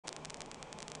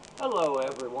Hello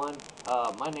everyone,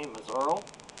 my name is Earl.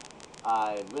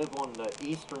 I live on the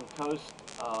eastern coast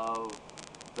of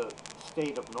the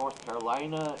state of North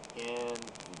Carolina in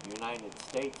the United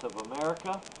States of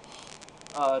America.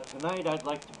 Tonight I'd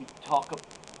like to talk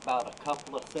about a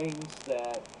couple of things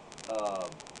that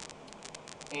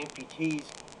amputees,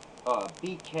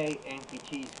 BK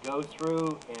amputees go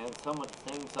through, and some of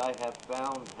the things I have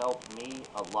found help me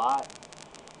a lot.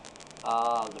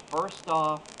 The first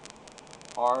off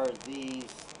are these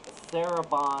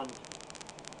Therabond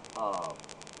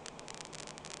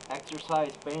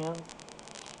exercise bands.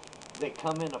 They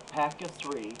come in a pack of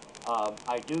 3.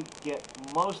 I do get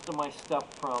most of my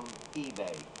stuff from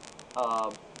eBay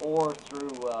or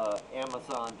through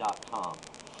Amazon.com.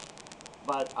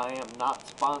 But I am not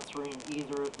sponsoring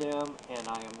either of them, and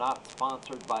I am not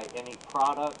sponsored by any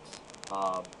products.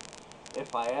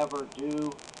 If I ever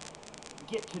do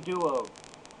get to do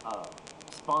a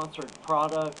sponsored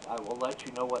product, I will let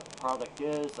you know what the product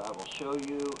is. I will show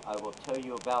you. I will tell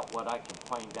you about what I can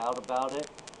find out about it.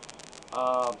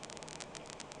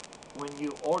 When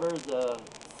you order the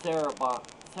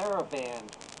Theraband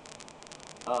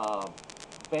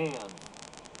band,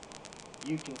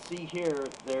 you can see here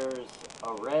there's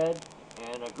a red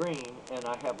and a green, and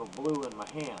I have a blue in my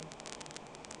hand.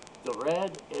 The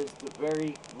red is the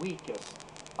very weakest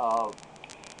of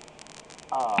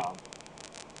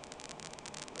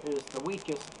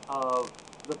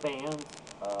the bands.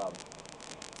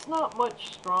 It's not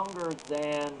much stronger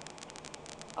than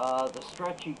the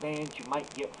stretchy bands you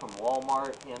might get from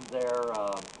Walmart in their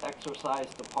exercise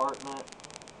department.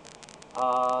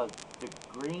 The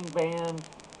green band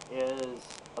is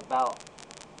about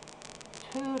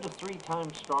 2 to 3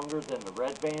 times stronger than the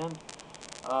red band.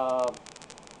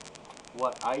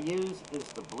 What I use is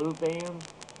the blue band.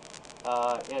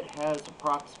 It has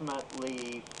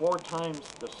approximately 4 times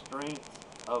the strength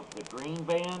of the green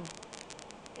band,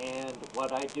 and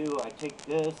what I do, I take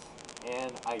this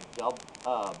and I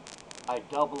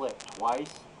double it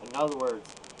twice. In other words,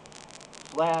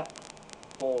 flat,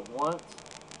 fold once,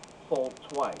 fold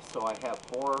twice. So I have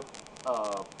 4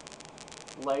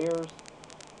 layers.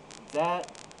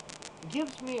 That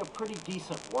gives me a pretty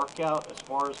decent workout as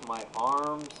far as my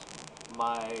arms,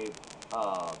 my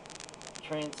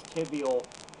transtibial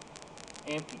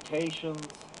amputations.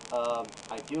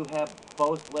 I do have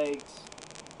both legs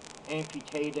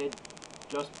amputated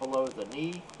just below the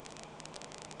knee.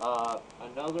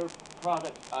 Another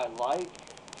product I like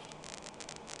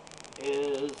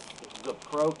is the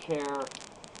ProCare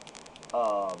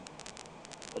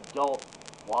adult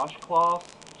washcloths.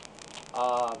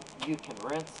 You can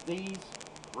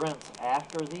rinse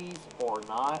after these or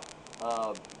not.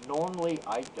 Normally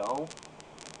I don't.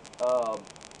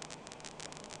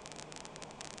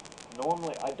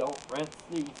 Normally I don't rinse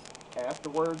these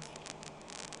afterwards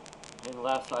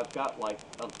unless I've got like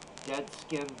a dead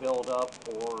skin buildup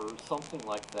or something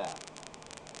like that.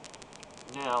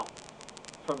 Now,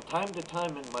 from time to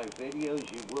time in my videos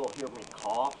you will hear me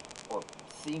cough or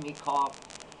see me cough.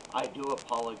 I do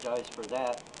apologize for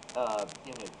that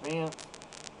in advance,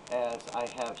 as I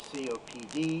have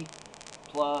COPD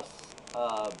plus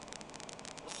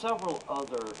several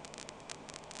other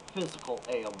physical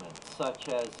ailments, such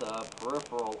as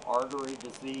peripheral artery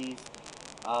disease.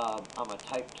 I'm a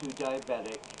type 2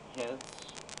 diabetic, hence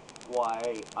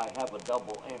why I have a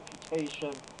double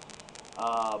amputation.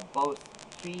 Both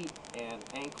feet and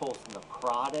ankles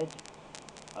necrotic.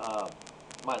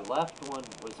 My left one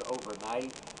was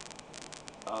overnight.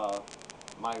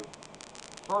 My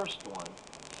first one,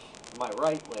 my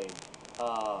right leg,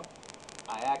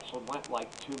 I actually went like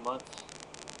 2 months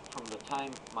from the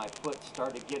time my foot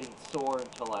started getting sore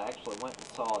until I actually went and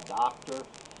saw a doctor,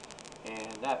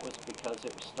 and that was because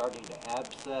it was starting to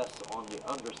abscess on the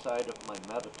underside of my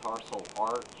metatarsal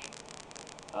arch.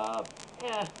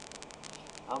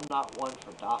 I'm not one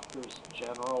for doctors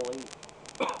generally.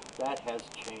 That has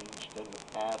changed in the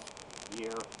past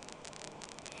year.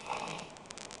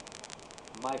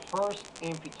 My first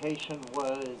amputation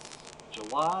was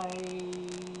July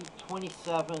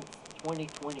 27th,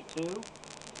 2022.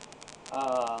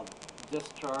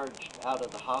 Discharged out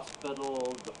of the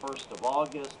hospital the 1st of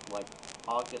August, like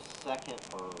August 2nd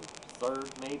or 3rd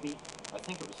maybe. I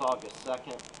think it was August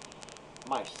 2nd.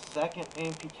 My second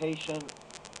amputation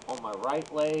on my right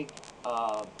leg,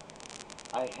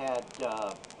 I had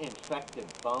infected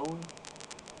bone.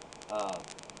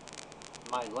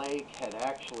 My leg had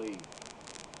actually,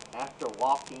 after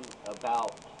walking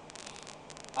about,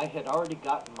 I had already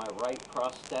gotten my right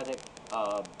prosthetic.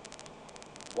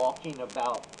 Walking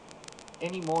about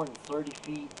any more than 30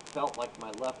 feet felt like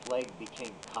my left leg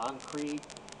became concrete.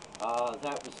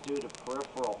 That was due to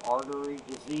peripheral artery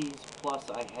disease, plus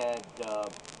I had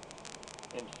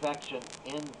infection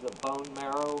in the bone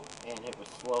marrow, and it was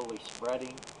slowly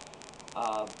spreading.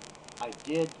 I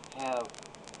did have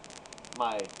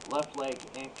my left leg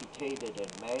amputated in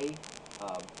May.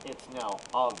 It's now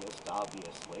August,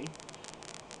 obviously.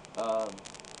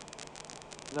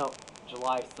 No,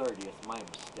 July 30th, my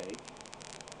mistake.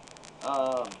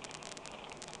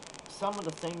 Some of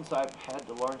the things I've had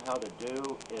to learn how to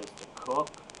do is to cook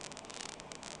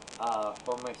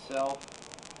for myself.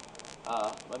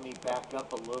 Let me back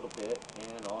up a little bit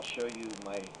and I'll show you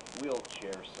my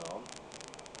wheelchair some.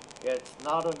 It's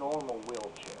not a normal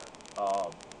wheelchair.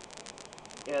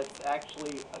 It's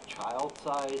actually a child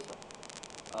size.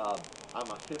 I'm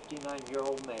a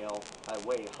 59-year-old male. I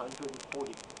weigh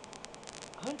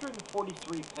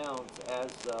 143 pounds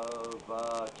as of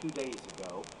 2 days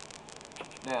ago.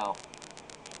 Now,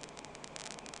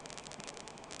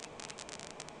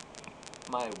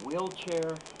 my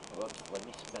wheelchair, whoops, let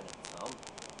me spin it some.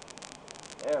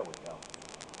 There we go.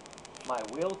 My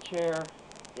wheelchair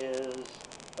is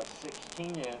a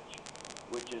 16-inch,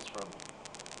 which is from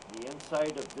the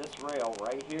inside of this rail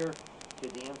right here to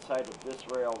the inside of this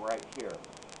rail right here.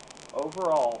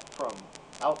 Overall, from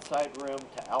outside rim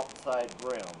to outside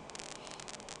rim,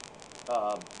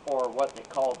 or what they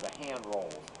call the hand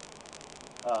rolls,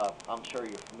 I'm sure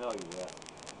you're familiar with,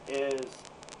 is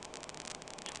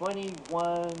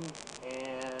 21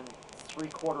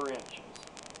 3/4 inches.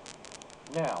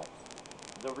 Now,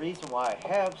 the reason why I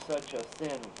have such a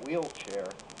thin wheelchair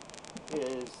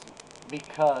is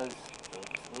because,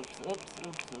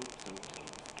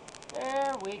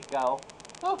 there we go.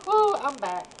 Woohoo, I'm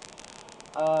back.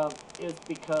 Is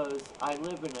because I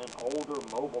live in an older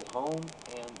mobile home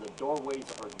and the doorways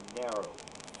are narrow,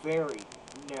 very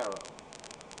narrow.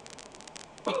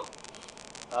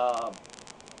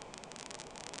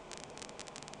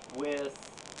 With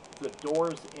the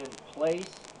doors in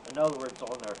place, in other words,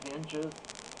 on their hinges,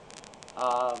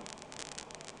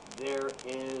 there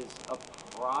is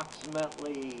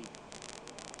approximately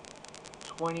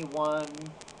 21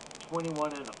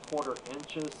 1/4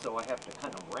 inches, so I have to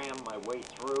kind of ram my way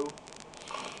through,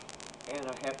 and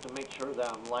I have to make sure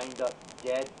that I'm lined up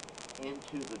dead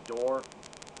into the door,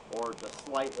 or just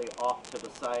slightly off to the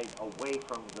side away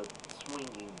from the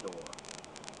swinging door.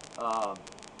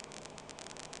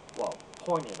 Well,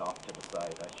 pointed off to the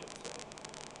side, I should say.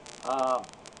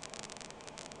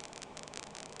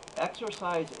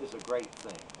 Exercise is a great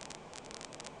thing,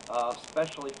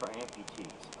 especially for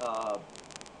amputees.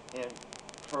 And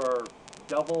for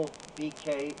double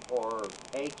BK or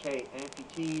AK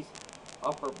amputees,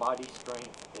 upper body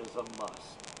strength is a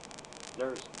must.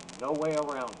 There's no way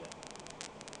around it.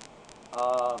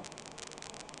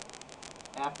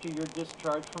 After you're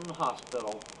discharged from the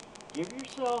hospital, give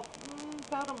yourself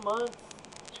about a month,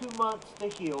 2 months to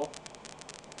heal.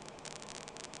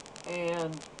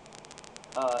 And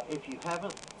if you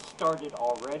haven't started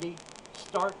already,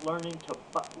 start learning to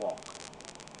butt walk.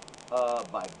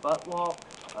 By butt walk,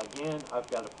 again, I've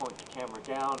got to point the camera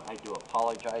down. I do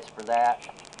apologize for that.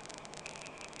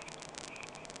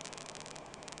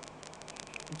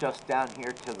 Just down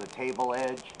here to the table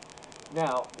edge.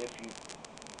 Now, if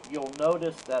you'll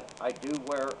notice that I do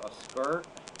wear a skirt.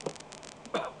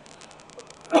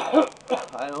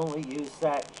 I only use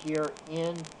that here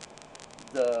in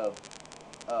the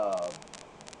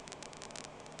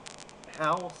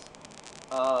house,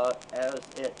 as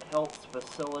it helps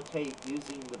facilitate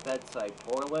using the bedside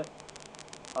toilet.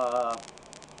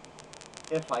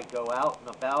 If I go out and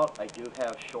about, I do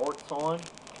have shorts on.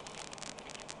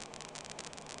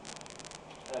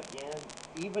 Again,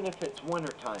 even if it's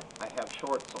wintertime, I have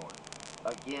shorts on.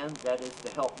 Again, that is to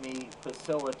help me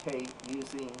facilitate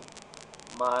using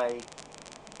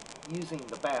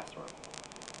the bathroom.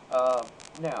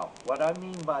 Now, what I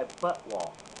mean by butt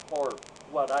walk, or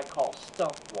what I call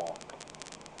stump walk.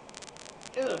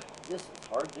 Ugh, this is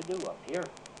hard to do up here.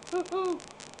 Woohoo!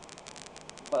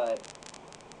 But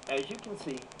as you can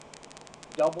see,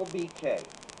 double BK.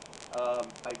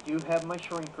 I do have my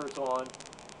shrinkers on.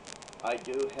 I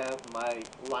do have my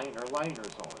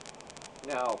liners on.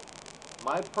 Now,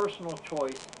 my personal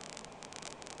choice,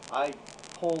 I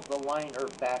pull the liner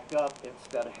back up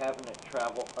instead of having it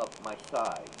travel up my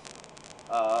thighs.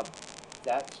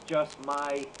 That's just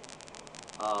my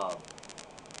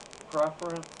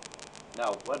preference.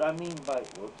 Now, what I mean by,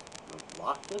 whoops,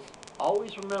 lock this?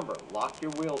 Always remember, lock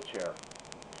your wheelchair.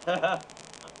 But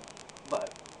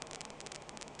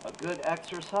a good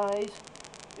exercise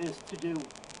is to do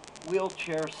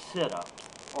wheelchair sit-ups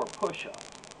or push-ups.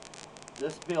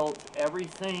 This builds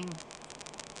everything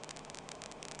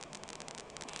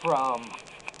from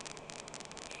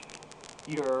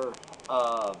your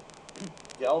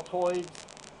deltoids,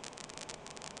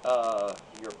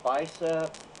 your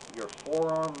biceps, your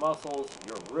forearm muscles,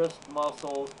 your wrist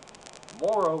muscles,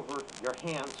 moreover, your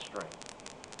hand strength.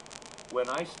 When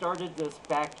I started this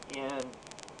back in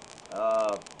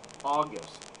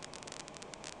August,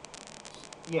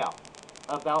 yeah,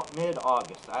 about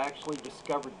mid-August, I actually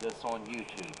discovered this on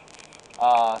YouTube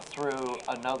through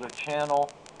another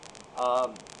channel.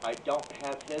 I don't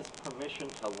have his permission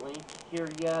to link here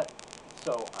yet,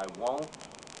 so I won't.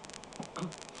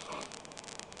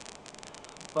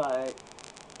 But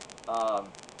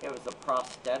it was a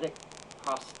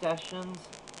prosthesions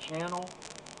channel.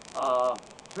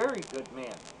 Very good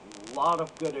man. A lot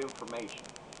of good information.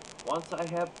 Once I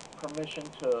have permission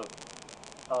to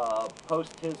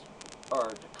post his,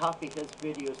 or to copy his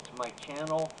videos to my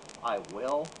channel, I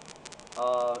will.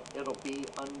 It'll be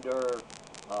under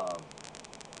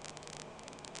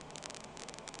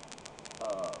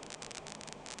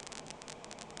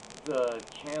the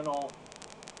channel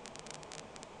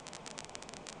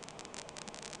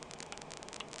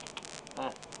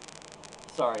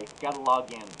sorry, gotta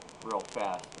log in real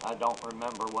fast. I don't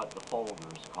remember what the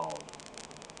folder's called.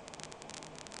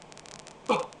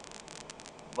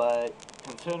 But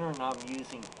considering I'm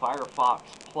using Firefox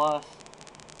Plus,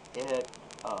 it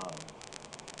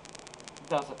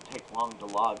doesn't take long to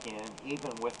log in,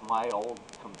 even with my old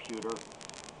computer.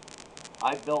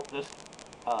 I built this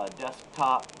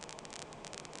desktop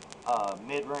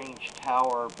mid-range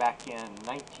tower back in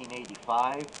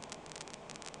 1985,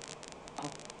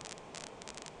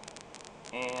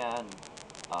 and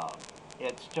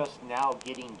it's just now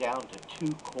getting down to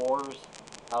 2 cores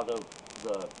out of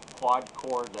the quad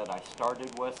core that I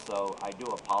started with, so I do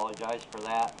apologize for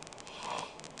that.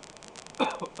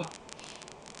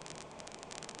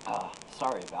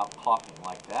 Sorry about coughing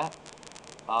like that.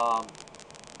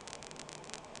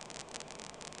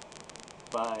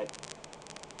 But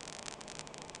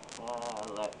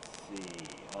let's see.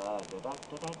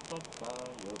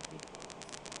 Your videos.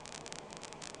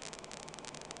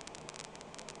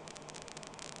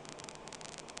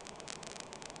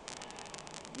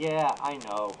 Yeah, I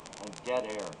know. Dead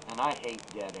air. And I hate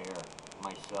dead air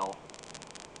myself.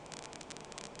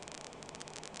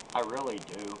 I really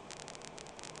do.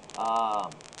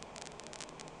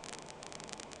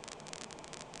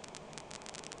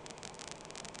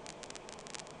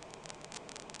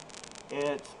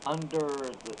 It's under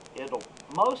the,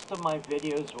 most of my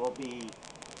videos will be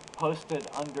posted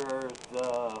under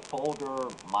the folder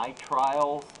My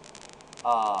Trials.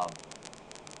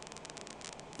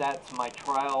 That's my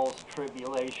trials,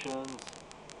 tribulations,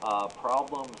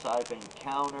 problems I've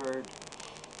encountered,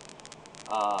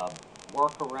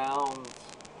 workarounds,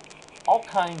 all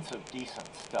kinds of decent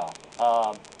stuff.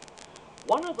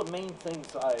 One of the main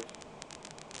things I've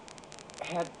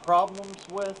had problems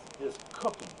with is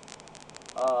cooking.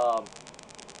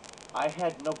 I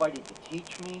had nobody to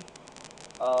teach me.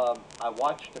 I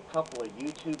watched a couple of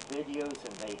YouTube videos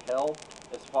and they helped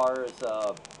as far as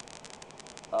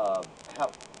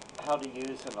how to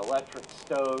use an electric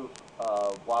stove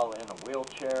while in a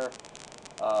wheelchair,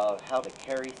 how to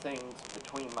carry things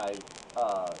between my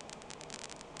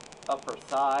upper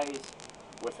thighs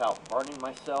without burning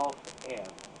myself.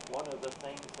 And one of the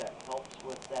things that helps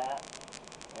with that,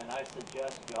 and I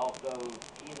suggest y'all go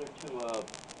either to a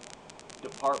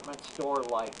department store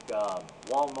like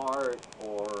Walmart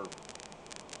or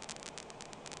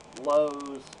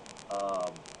Lowe's,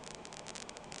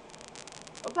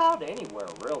 about anywhere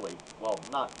really. Well,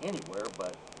 not anywhere,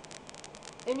 but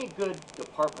any good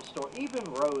department store, even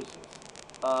Rose's,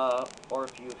 or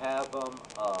if you have them,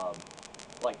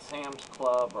 like Sam's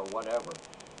Club or whatever,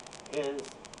 is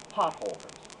pot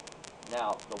holders.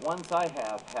 Now, the ones I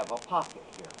have a pocket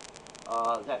here.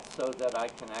 That's so that I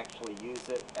can actually use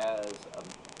it as an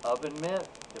oven mitt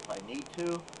if I need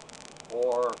to,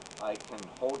 or I can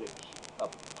hold it, a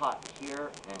pot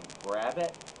here, and grab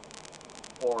it,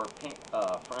 or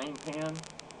frying pan.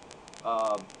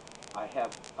 I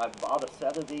bought a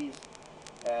set of these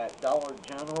at Dollar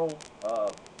General.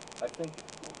 I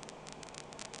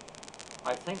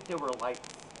think they were like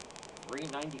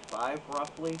 $3.95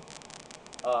 roughly.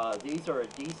 These are a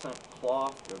decent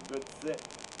cloth. They're good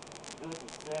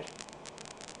and thick.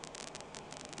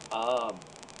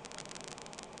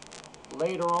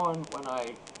 Later on, when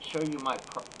I show you my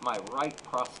right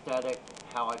prosthetic,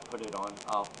 how I put it on,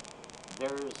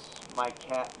 there's my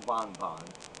cat Bon Bon.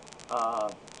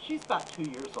 She's about 2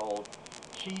 years old.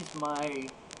 She's my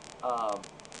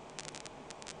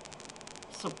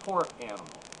support animal.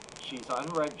 She's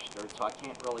unregistered, so I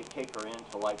can't really take her in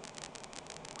to like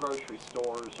grocery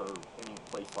stores or any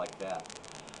place like that.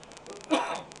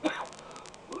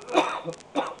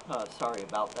 Sorry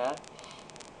about that.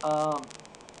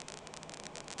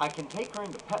 I can take her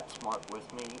into PetSmart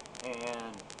with me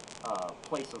and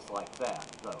places like that,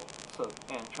 though.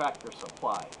 And Tractor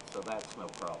Supply, so that's no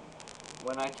problem.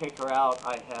 When I take her out,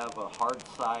 I have a hard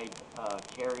side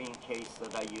carrying case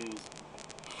that I use.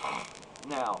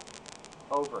 Now,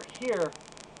 over here,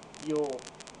 you'll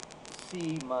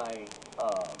see my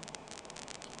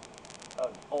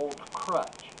an old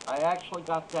crutch. I actually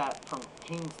got that from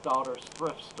King's Daughter's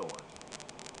thrift store.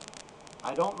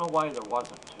 I don't know why there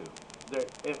wasn't two.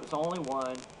 It was only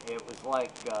one. It was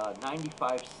like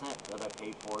 95 cents that I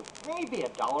paid for it. Maybe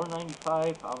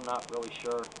 $1.95. I'm not really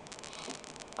sure.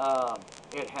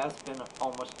 It has been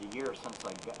almost a year since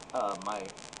I got my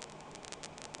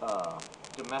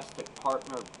domestic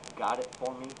partner got it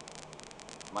for me.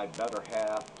 My better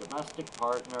half, domestic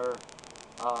partner,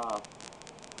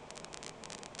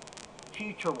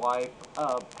 future wife,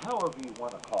 however you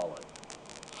want to call it.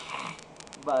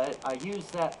 But I use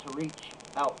that to reach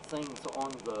out things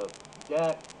on the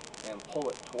deck and pull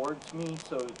it towards me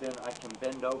so then I can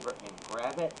bend over and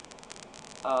grab it.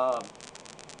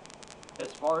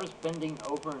 As far as bending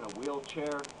over in a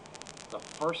wheelchair, the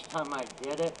first time I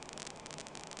did it,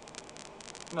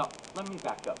 no, let me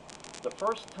back up. The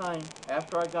first time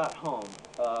after I got home,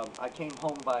 I came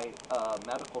home by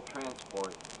medical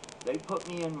transport. They put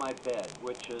me in my bed,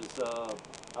 which is a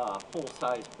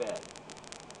full-size bed.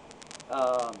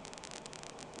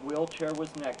 Wheelchair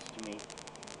was next to me,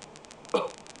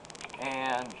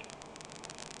 and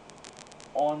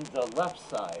on the left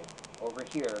side over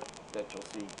here that you'll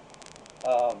see,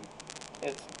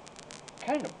 it's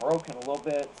kind of broken a little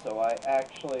bit, so I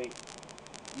actually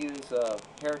use a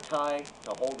hair tie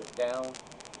to hold it down.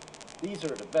 These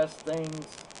are the best things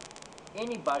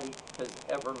anybody has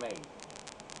ever made,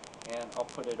 and I'll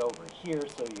put it over here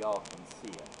so y'all can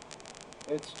see it.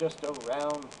 It's just a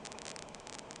round,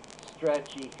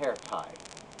 stretchy hair tie.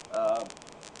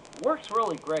 Works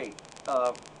really great,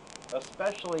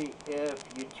 especially if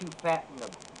you're too fat in the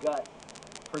gut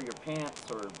for your pants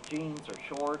or jeans or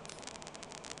shorts.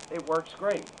 It works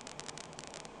great.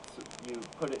 So you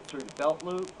put it through the belt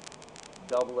loop,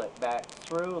 double it back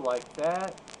through like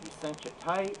that, you cinch it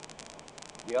tight,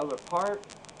 the other part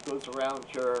goes around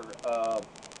your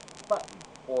button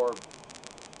or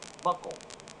buckle,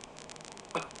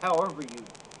 however you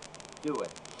do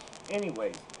it.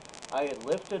 Anyways, I had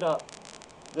lifted up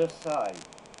this side.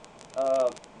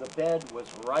 The bed was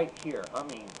right here, I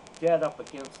mean dead up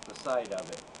against the side of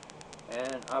it.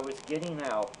 And I was getting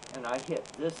out, and I hit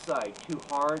this side too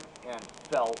hard and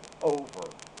fell over.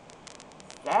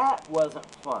 That wasn't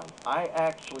fun. I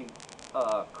actually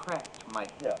cracked my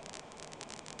hip.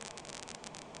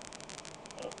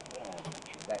 Put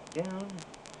that down.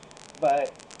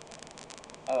 But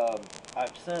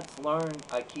I've since learned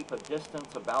I keep a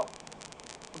distance about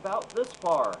this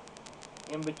far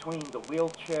in between the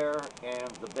wheelchair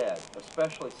and the bed,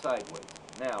 especially sideways.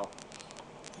 Now,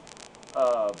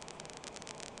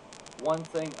 one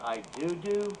thing I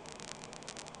do,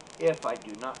 if I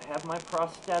do not have my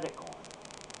prosthetic on,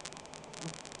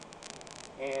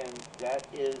 and that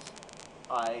is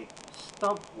I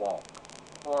stump walk,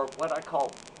 or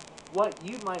what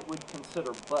you would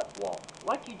consider butt walk,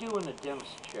 like you do in a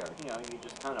dentist chair. You know, you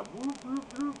just kind of whoop,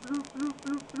 whoop, whoop, whoop, whoop,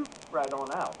 whoop, whoop, right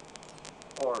on out,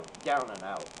 or down and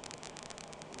out.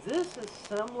 This is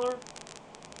similar,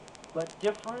 but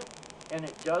different, and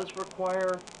it does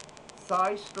require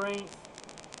thigh strength,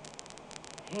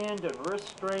 hand and wrist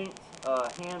strength,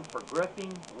 hand for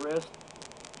gripping, wrist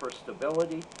for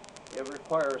stability. It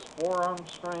requires forearm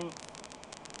strength,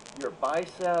 your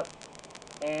bicep,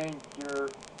 and your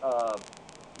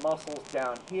muscles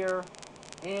down here,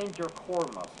 and your core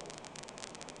muscles.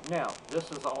 Now,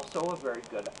 this is also a very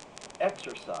good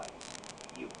exercise.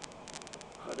 You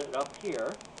put it up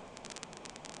here,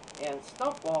 and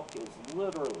stump walk is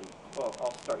literally, well,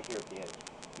 I'll start here at the edge.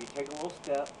 You take a little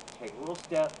step, take a little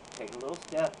step, take a little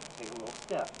step, take a little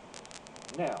step.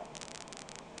 Now,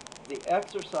 the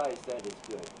exercise that is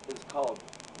good is called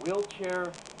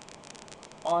wheelchair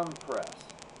arm press.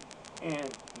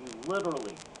 And you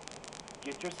literally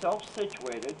get yourself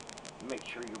situated, make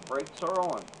sure your brakes are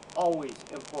on. Always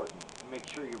important. Make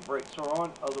sure your brakes are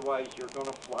on, otherwise you're going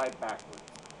to fly backwards.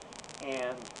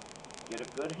 And get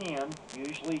a good hand.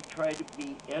 Usually try to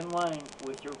be in line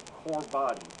with your core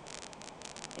body.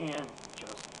 And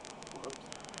just, whoops.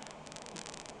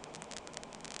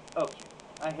 Okay,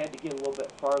 I had to get a little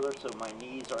bit farther so my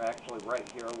knees are actually right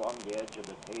here along the edge of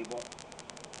the table.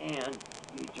 And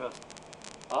you just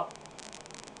up,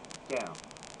 down,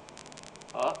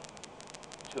 up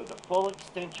to the full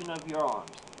extension of your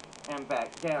arms, and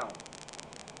back down.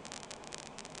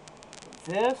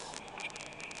 These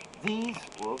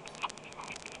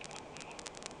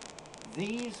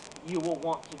you will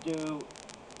want to do,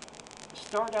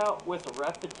 start out with a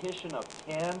repetition of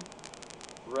 10,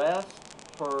 rest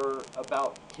for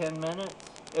about 10 minutes.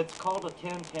 It's called a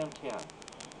 10-10-10.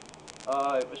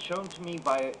 It was shown to me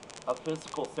by a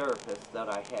physical therapist that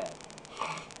I had,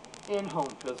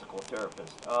 in-home physical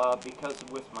therapist, because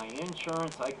with my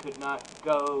insurance I could not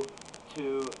go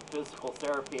to physical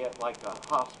therapy at like a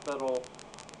hospital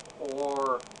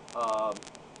or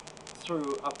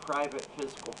through a private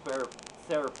physical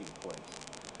therapy place.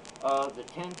 The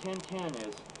 10-10-10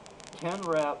 is 10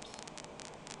 reps,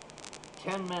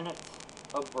 10 minutes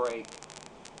of break,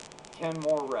 10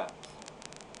 more reps.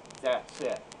 That's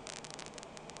it.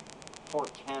 For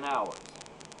 10 hours.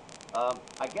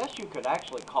 I guess you could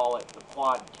actually call it the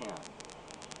quad 10.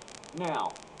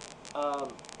 Now,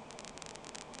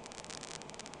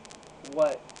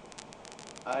 what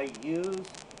I use,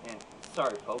 and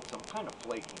sorry folks, I'm kind of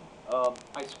flaking.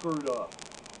 I screwed up.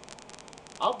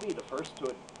 I'll be the first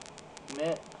to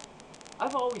admit,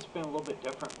 I've always been a little bit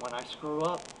different. When I screw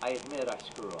up, I admit I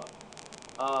screw up.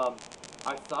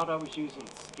 I thought I was using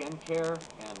skincare,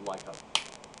 and like a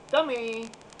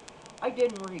dummy, I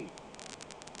didn't read.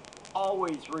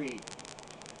 Always read.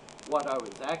 What I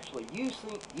was actually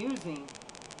using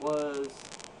was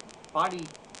body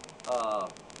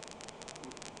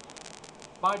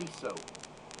soap.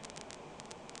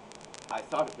 I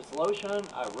thought it was lotion.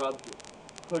 I rubbed it,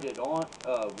 put it on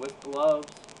with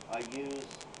gloves. I use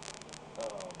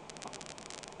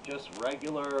just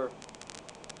regular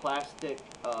plastic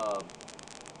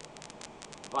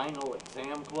vinyl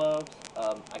exam gloves.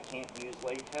 I can't use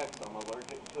latex. I'm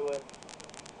allergic to it.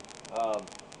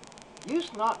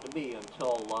 Used not to be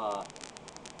until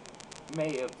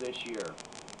May of this year.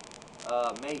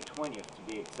 May 20th to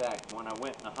be exact. When I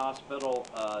went in the hospital,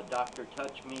 doctor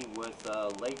touched me with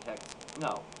latex.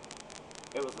 No,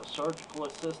 it was a surgical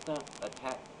assistant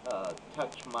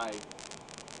touched my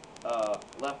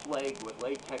left leg with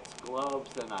latex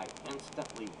gloves, and I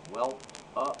instantly welled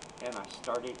up and I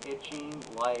started itching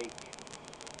like,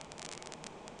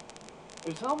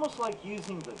 it was almost like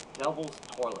using the devil's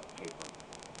toilet paper.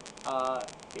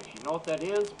 If you know what that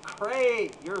is,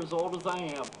 great, you're as old as I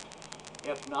am.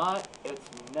 If not, it's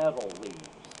nettle leaves.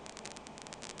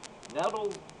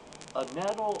 A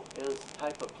nettle is a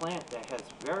type of plant that has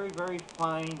very, very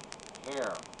fine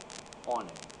hair on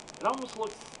it. It almost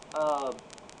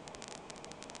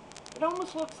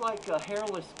looks like a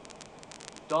hairless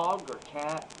dog or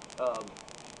cat.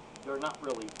 They're not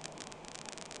really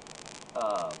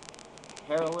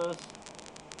hairless,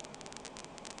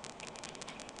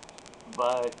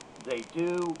 but they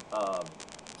do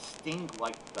sting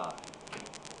like the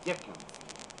dickens.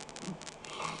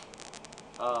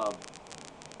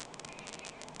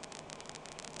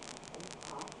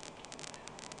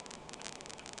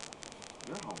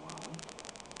 You're home early.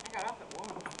 I got up at 1.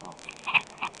 Oh.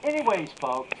 Anyways,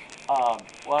 folks,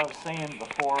 what I was saying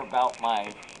before about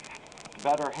my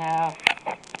better half,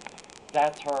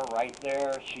 that's her right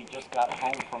there. She just got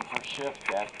home from her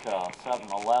shift at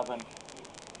 7-Eleven.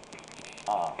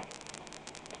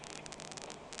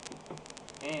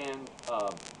 And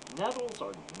nettles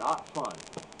are not fun.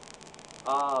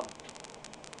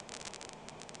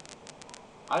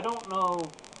 I don't know,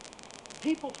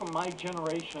 people from my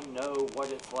generation know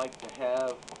what it's like to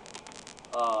have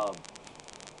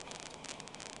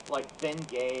like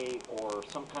Bengay or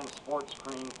some kind of sports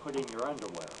cream put in your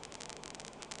underwear,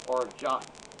 or a jock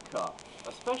cup,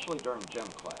 especially during gym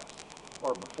class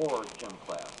or before gym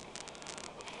class.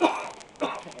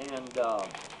 And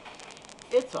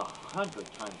it's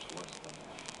 100 times worse than that.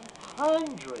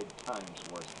 100 times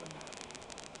worse than that.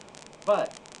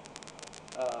 But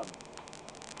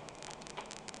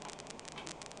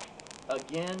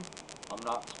again, I'm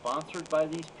not sponsored by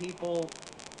these people.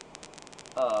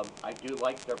 I do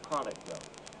like their product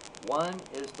though. One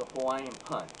is the Hawaiian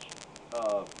Punch.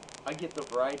 I get the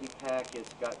variety pack.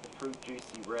 It's got the Fruit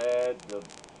Juicy Red, the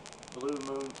Blue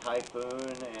Moon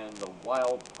Typhoon, and the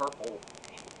Wild Purple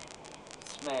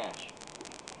Smash.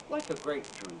 Like a grape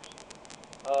juice.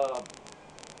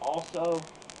 Also,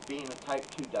 being a type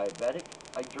 2 diabetic,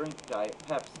 I drink Diet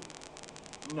Pepsi.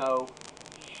 No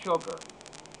sugar.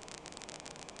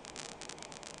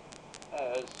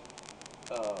 As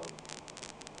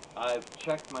I've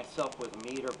checked myself with a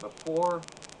meter before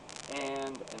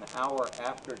and an hour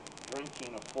after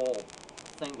drinking a full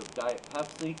thing of Diet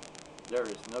Pepsi. There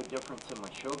is no difference in my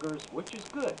sugars, which is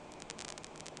good.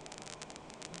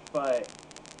 But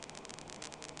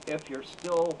if you're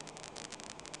still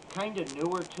kind of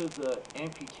newer to the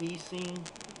amputee scene,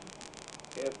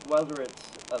 whether it's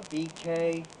a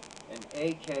BK, an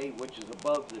AK, which is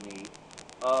above the knee,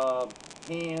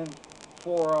 hand,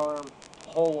 forearm,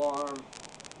 whole arm,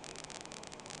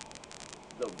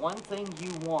 the one thing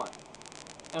you want,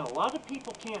 and a lot of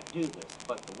people can't do this,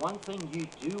 but the one thing you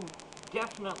do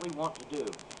definitely want to do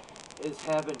is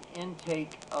have an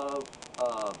intake of,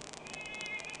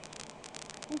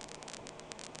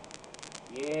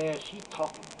 yeah, she's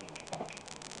talking to me.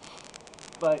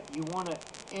 But you want an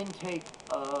intake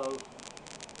of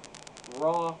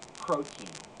raw protein,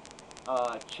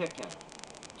 chicken,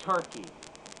 turkey,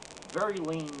 very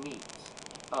lean meats,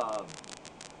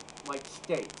 like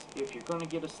steaks. If you're going to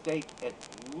get a steak, at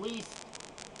least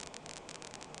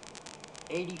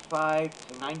 85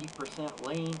 to 90%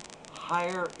 lean,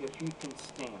 higher if you can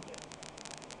stand it.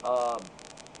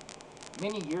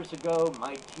 Many years ago,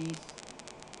 my teeth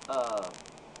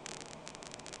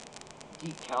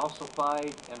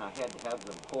decalcified, and I had to have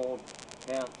them pulled,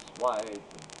 hence why the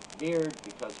beard,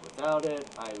 because without it,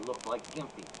 I look like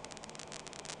Gimpy.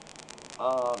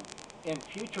 In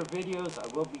future videos, I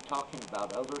will be talking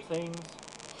about other things,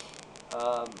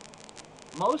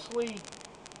 mostly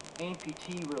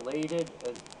amputee related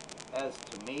as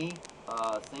to me,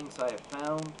 things I have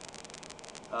found,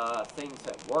 things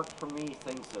that worked for me,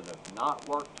 things that have not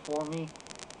worked for me.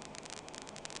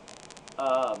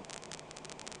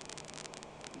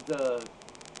 The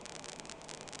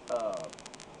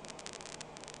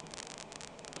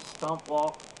stump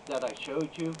walk that I showed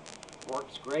you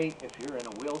works great if you're in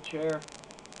a wheelchair.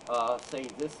 Say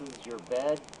this is your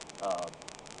bed,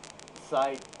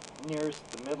 side nearest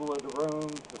the middle of the room,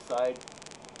 the side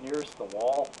nearest the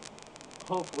wall,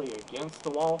 hopefully against the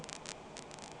wall.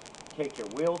 Take your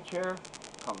wheelchair,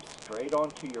 come straight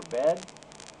onto your bed,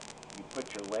 you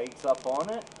put your legs up on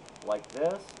it, like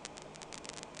this,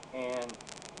 and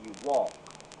you walk.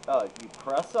 You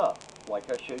press up,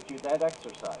 like I showed you that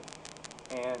exercise.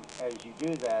 And as you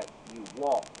do that, you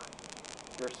walk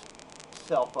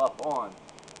yourself up on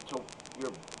to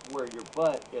where your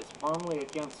butt is firmly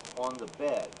against on the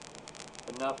bed,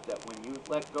 enough that when you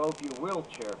let go of your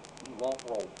wheelchair, you won't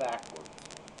roll backwards.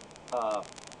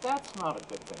 That's not a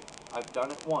good thing. I've done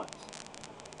it once.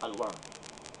 I learned.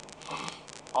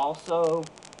 Also,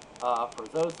 for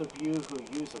those of you who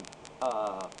use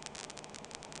a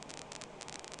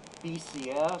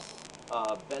BCS,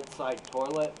 bedside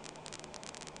toilet,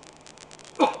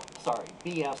 sorry,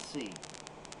 BSC.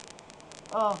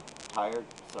 Tired,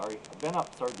 sorry. I've been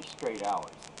up 30 straight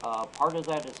hours. Part of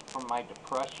that is from my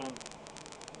depression,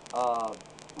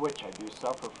 which I do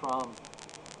suffer from.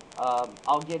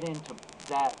 I'll get into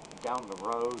that down the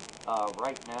road.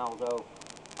 Right now, though,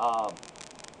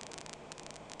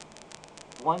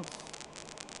 once,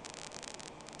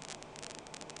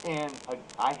 and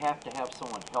I have to have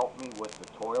someone help me with the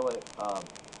toilet.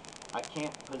 I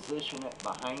can't position it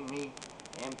behind me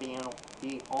and be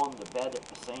on the bed at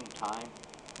the same time.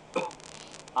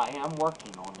 I am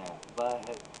working on that,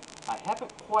 but I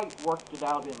haven't quite worked it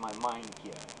out in my mind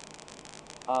yet.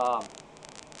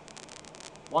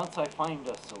 Once I find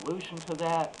a solution to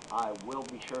that, I will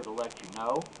be sure to let you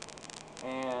know,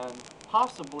 and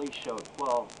possibly show,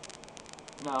 well,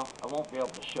 no, I won't be able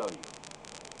to show you.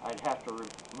 I'd have to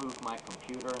remove my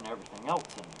computer and everything else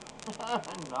in there.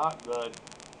 Not good.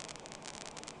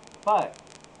 But,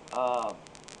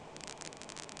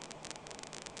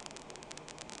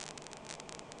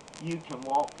 you can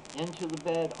walk into the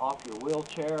bed off your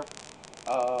wheelchair.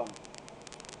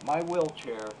 My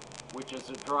wheelchair, which is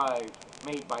a Drive,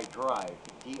 made by Drive,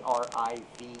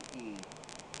 D-R-I-V-E,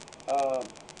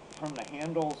 from the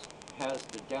handles has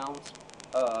the downs,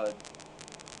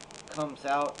 comes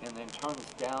out and then turns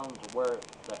down to where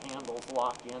the handles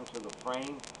lock into the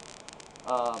frame.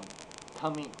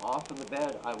 Coming off of the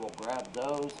bed, I will grab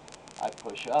those, I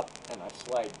push up, and I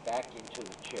slide back into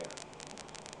the chair.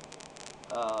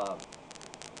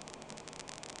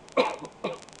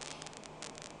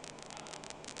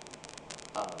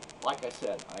 Like I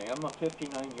said, I am a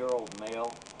 59-year-old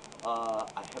male.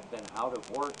 I have been out of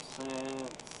work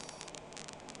since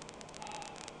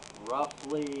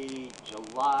roughly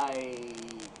July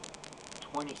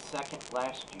 22nd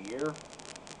last year.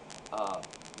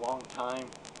 Long time.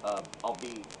 I'll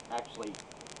be actually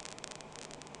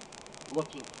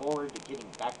looking forward to getting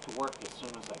back to work as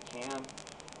soon as I can.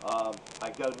 I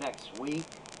go next week,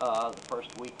 the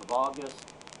first week of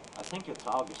August. I think it's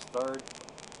August 3rd,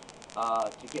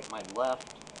 to get my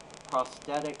left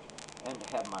prosthetic and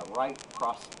to have my right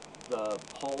the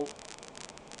pole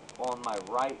on my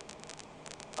right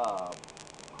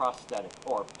prosthetic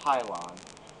or pylon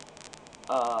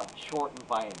shortened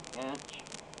by an inch.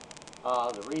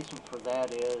 The reason for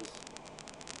that is,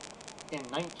 in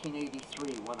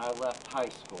 1983, when I left high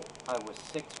school, I was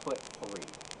 6'3".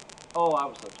 Oh, I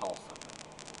was a tall sucker.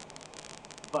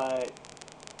 But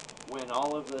when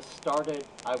all of this started,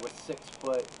 I was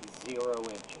 6'0".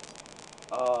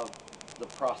 The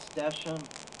prosthetician,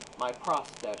 my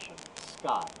prosthetician,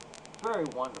 Scott, very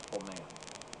wonderful man.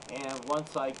 And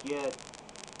once I get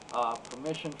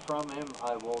permission from him,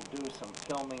 I will do some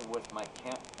filming with my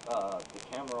the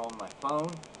camera on my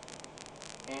phone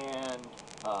and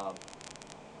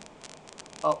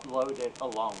upload it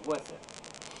along with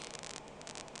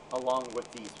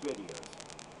these videos.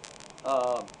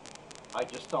 I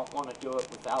just don't want to do it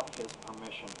without his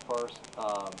permission first.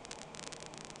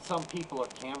 Some people are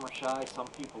camera shy, some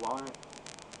people aren't.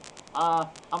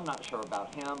 I'm not sure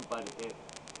about him, but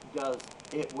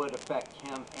it would affect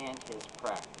him and his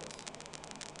practice.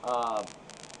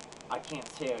 I can't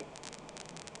say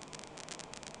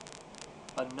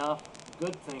enough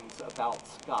good things about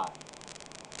Scott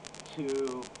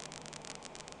to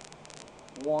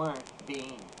warrant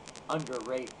being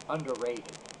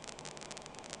underrated.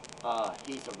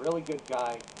 He's a really good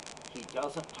guy. He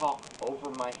doesn't talk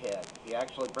over my head. He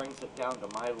actually brings it down to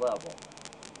my level.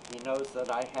 He knows that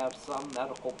I have some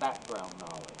medical background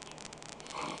knowledge.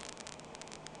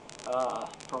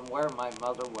 From where my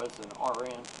mother was an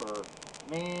RN for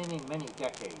many, many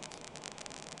decades.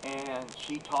 And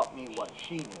she taught me what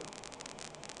she knew.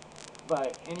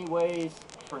 But anyways,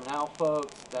 for now,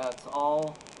 folks, that's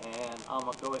all. And I'm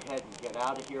going to go ahead and get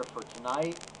out of here for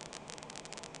tonight.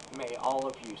 May all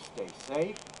of you stay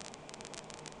safe.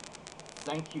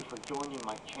 Thank you for joining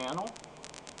my channel.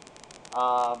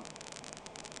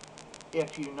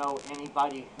 If you know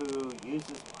anybody who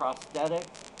uses prosthetic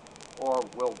or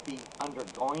will be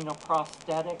undergoing a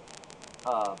prosthetic,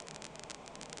 a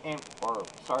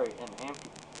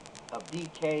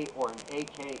BK or an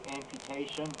AK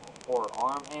amputation or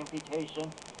arm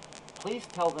amputation, please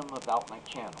tell them about my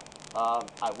channel.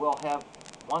 I will have,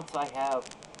 once I have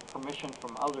permission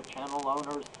from other channel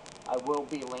owners, I will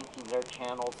be linking their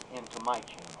channels into my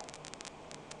channel.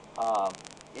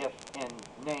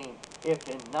 If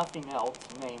in nothing else,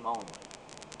 name only,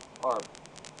 or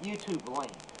YouTube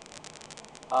link.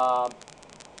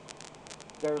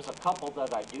 There's a couple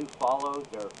that I do follow.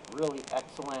 They're really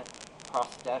excellent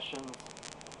prostheticians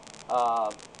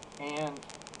and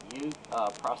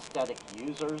prosthetic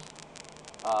users.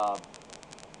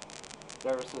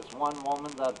 There's this one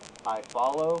woman that I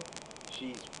follow.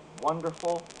 She's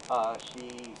wonderful.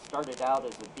 She started out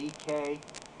as a BK,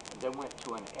 and then went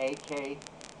to an AK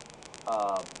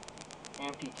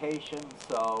amputation,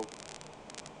 so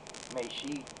may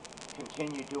she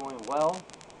continue doing well.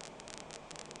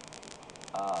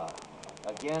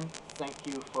 Again, thank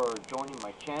you for joining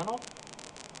my channel.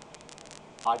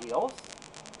 Adios.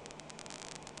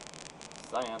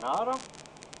 Sayonara.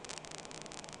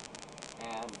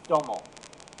 And domo.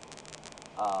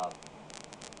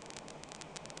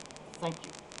 Thank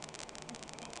you.